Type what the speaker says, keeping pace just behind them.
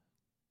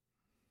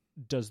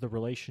does the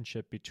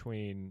relationship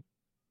between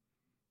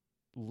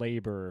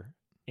labor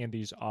and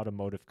these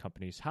automotive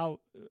companies,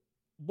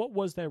 what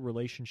was that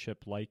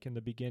relationship like in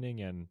the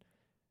beginning, and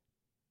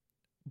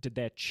did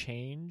that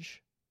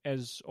change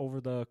as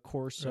over the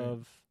course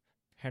of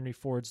Henry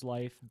Ford's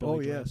life,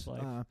 Billy Graham's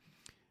life?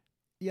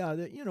 Yeah,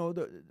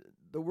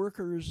 the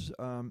workers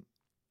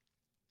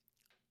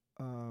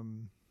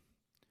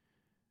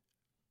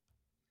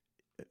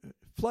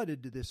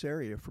flooded to this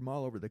area from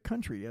all over the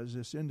country as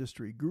this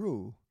industry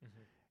grew.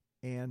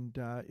 And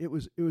it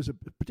was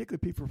particularly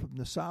people from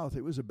the South.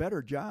 It was a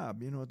better job,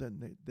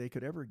 than they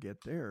could ever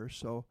get there.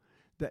 So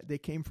that they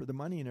came for the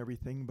money and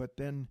everything. But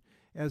then,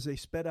 as they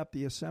sped up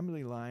the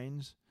assembly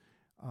lines,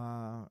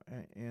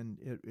 and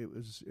it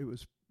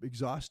was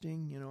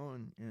exhausting,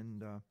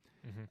 and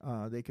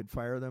they could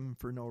fire them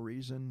for no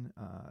reason.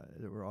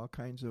 There were all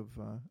kinds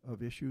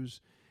of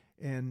issues,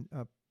 and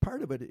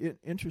part of it,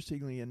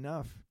 interestingly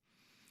enough.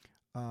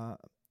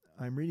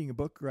 I'm reading a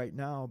book right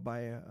now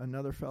by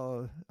another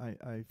fellow.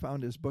 I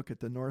found his book at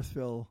the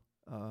Northville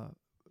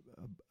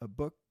a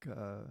book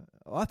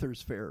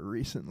authors fair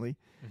recently,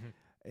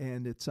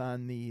 and it's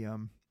on the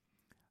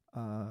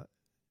a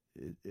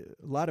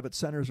lot of it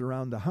centers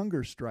around the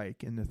hunger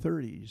strike in the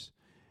 30s,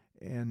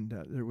 and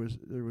there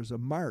was a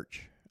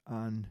march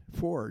on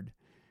Ford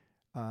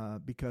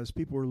because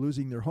people were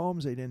losing their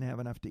homes, they didn't have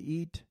enough to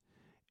eat.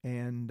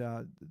 And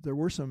there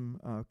were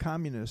some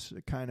communists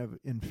that kind of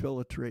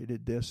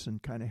infiltrated this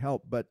and kind of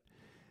helped, but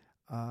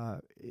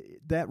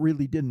that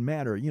really didn't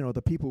matter.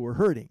 The people were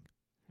hurting,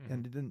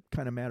 and it didn't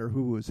kind of matter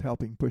who was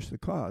helping push the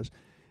cause.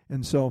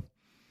 And so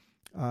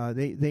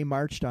they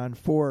marched on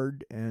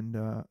Ford, and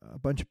a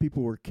bunch of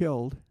people were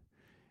killed,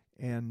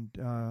 and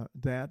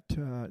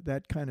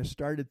that kind of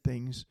started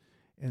things.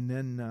 And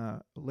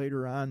then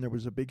later on, there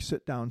was a big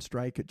sit-down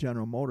strike at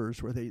General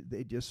Motors where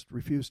they just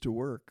refused to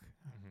work.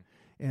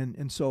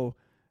 And so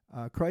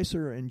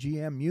Chrysler and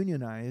GM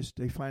unionized.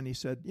 They finally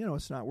said,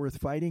 it's not worth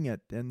fighting it,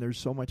 and there's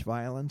so much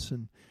violence,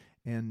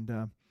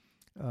 and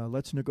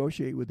let's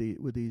negotiate with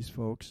these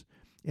folks.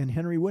 And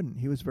Henry wouldn't.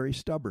 He was very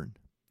stubborn.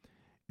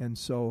 And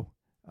so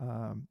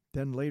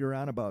then later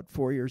on, about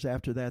 4 years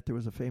after that, there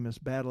was a famous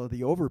Battle of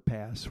the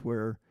Overpass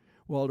where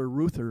Walter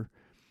Reuther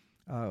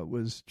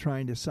was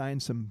trying to sign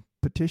some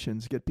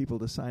petitions, get people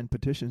to sign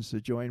petitions to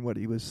join what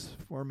he was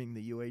forming,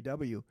 the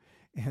UAW.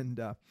 And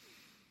a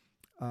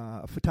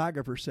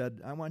photographer said,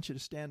 I want you to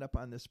stand up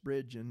on this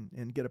bridge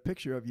and get a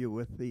picture of you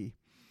with the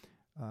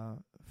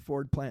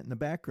Ford plant in the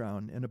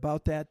background. And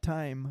about that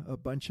time, a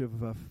bunch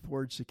of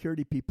Ford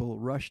security people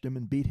rushed him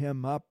and beat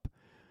him up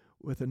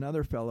with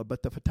another fellow.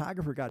 But the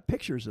photographer got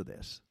pictures of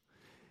this,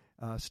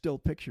 still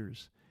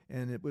pictures.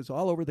 And it was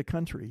all over the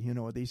country,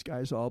 these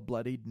guys all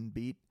bloodied and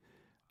beat.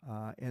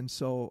 And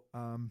so,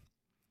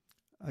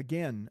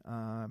 again,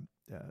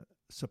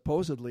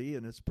 supposedly,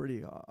 and it's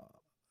pretty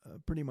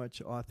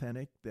much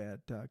authentic,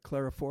 that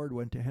Clara Ford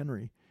went to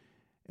Henry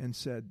and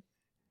said,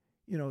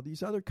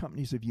 these other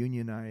companies have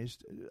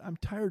unionized. I'm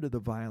tired of the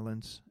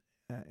violence.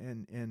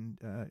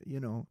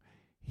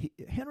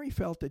 Henry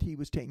felt that he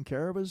was taking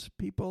care of his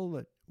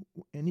people,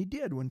 and he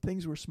did. When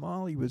things were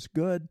small, he was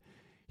good.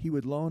 He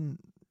would loan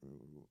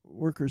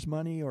workers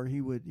money, or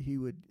he would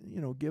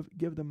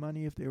give them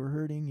money if they were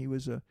hurting. He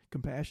was a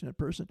compassionate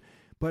person.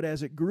 But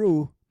as it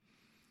grew,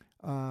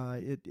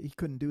 he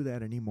couldn't do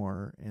that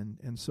anymore,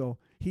 and so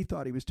he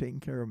thought he was taking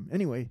care of him.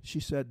 Anyway, she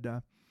said,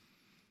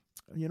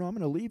 I'm going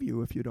to leave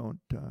you if you don't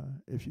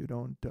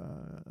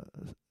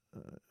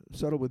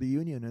settle with the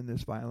union, and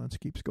this violence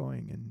keeps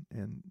going.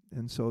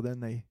 And so then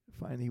they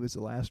finally, he was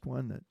the last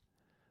one that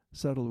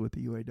settled with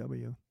the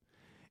UAW.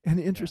 And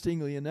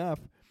interestingly enough,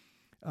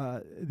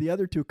 the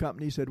other two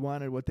companies had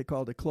wanted what they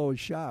called a closed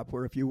shop,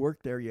 where if you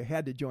worked there, you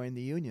had to join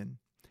the union,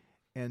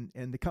 and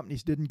the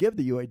companies didn't give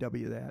the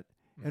UAW that.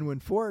 And when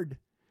Ford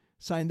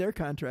signed their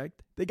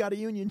contract, they got a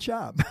union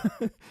shop.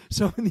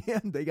 So in the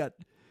end, they got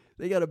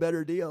a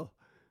better deal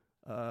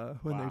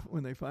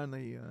when they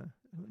finally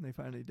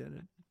did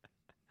it.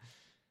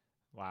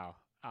 Wow.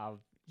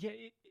 Yeah.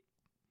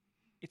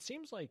 It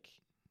seems like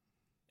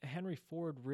Henry Ford